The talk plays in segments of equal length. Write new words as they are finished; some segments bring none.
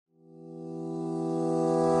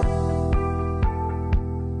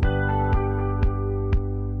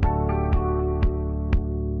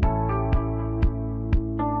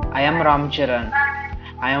I am Ram Charan.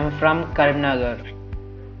 I am from Karimnagar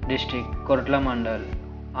district, Kortla Mandal.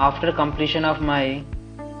 After completion of my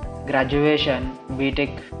graduation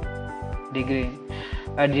B.Tech degree,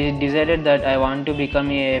 I decided that I want to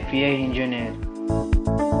become a CAE engineer.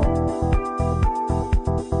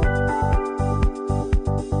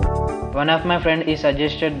 One of my friends is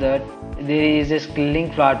suggested that there is a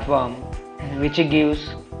Skill-Lync platform which gives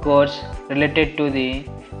course related to the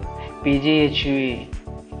PGHV,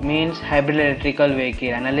 means hybrid electrical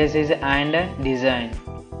vehicle analysis and design.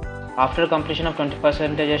 After completion of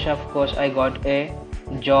 20% of course, I got a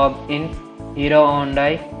job in Hero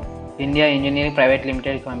Hyundai India Engineering Private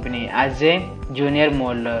Limited company as a junior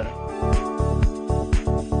molder.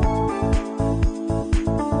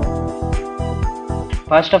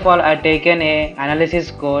 First of all, I taken a analysis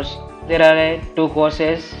course. There are two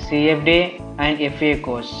courses, CFD and FA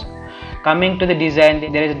course. Coming to the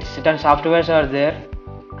design, there is certain softwares are there,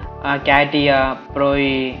 CATIA,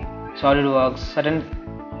 ProE, SolidWorks. Certain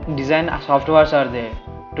design softwares are there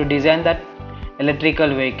to design that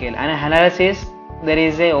electrical vehicle. And analysis, there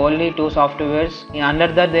is only two softwares. Under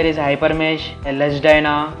that there is Hypermesh,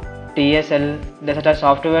 LSDyna, TSL. The certain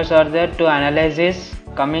softwares are there to analysis.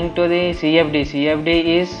 Coming to the CFD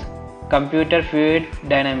is computer fluid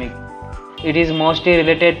dynamic. It is mostly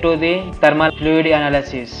related to the thermal fluid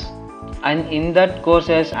analysis. And in that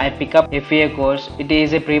courses I pick up FA course. It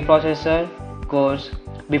is a preprocessor course.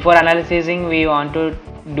 Before analyzing, we want to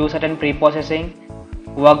do certain preprocessing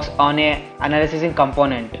works on a analyzing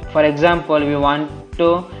component. For example, we want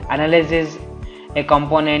to analyze a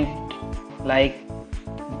component like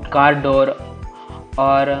car door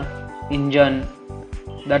or engine.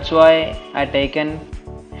 That's why I taken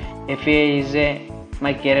FA is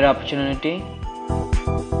my career opportunity.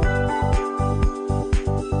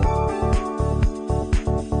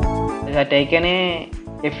 I taken a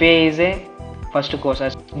FA is a first course.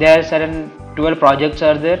 There are certain 12 projects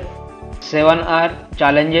are there. 7 are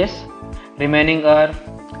challenges, remaining are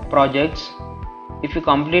projects. If you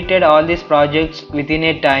completed all these projects within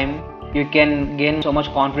a time, you can gain so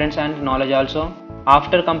much confidence and knowledge also.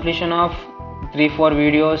 After completion of 3-4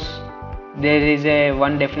 videos, there is a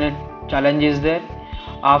one definite challenge is there.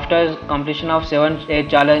 After completion of 7-8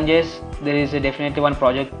 challenges, there is a definitely one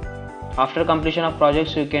project. After completion of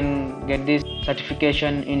projects, you can get this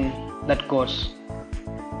certification in that course.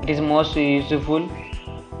 It is most useful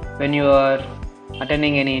when you are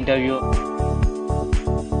attending any interview.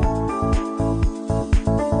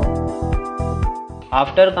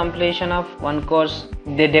 After completion of one course,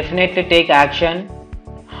 they definitely take action.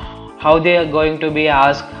 How they are going to be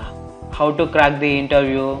asked, how to crack the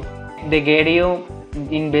interview. They guide you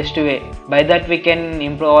in best way. By that we can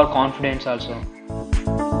improve our confidence also.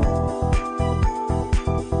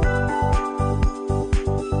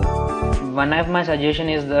 One of my suggestion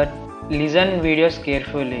is that listen videos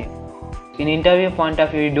carefully. In interview point of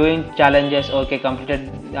view, doing challenges, okay,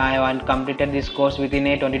 I want completed this course within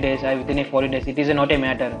a 20 days or within a 40 days. It is not a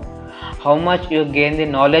matter. How much you gain the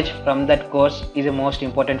knowledge from that course is the most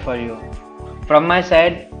important for you. From my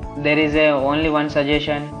side, there is only one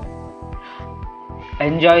suggestion.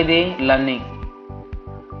 Enjoy the learning.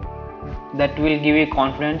 That will give you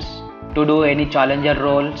confidence to do any challenger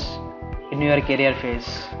roles in your career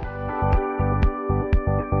phase.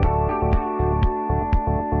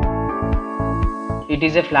 It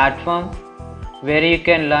is a platform where you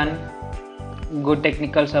can learn good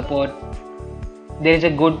technical support. There is a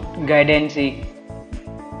good guidance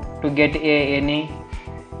to get any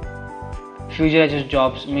future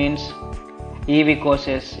jobs, means EV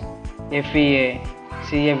courses, FEA,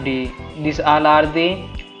 CFD. These all are the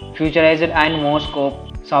futurized and more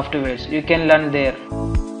scope softwares. You can learn there.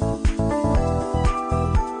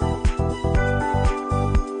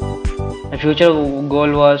 My future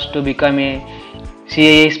goal was to become a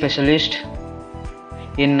CAE specialist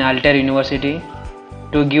in Altair University,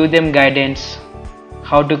 to give them guidance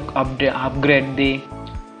how to upgrade the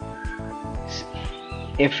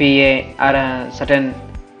FEA or certain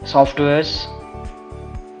softwares.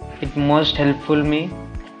 It most helpful me.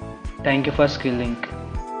 Thank you for Skill-Lync.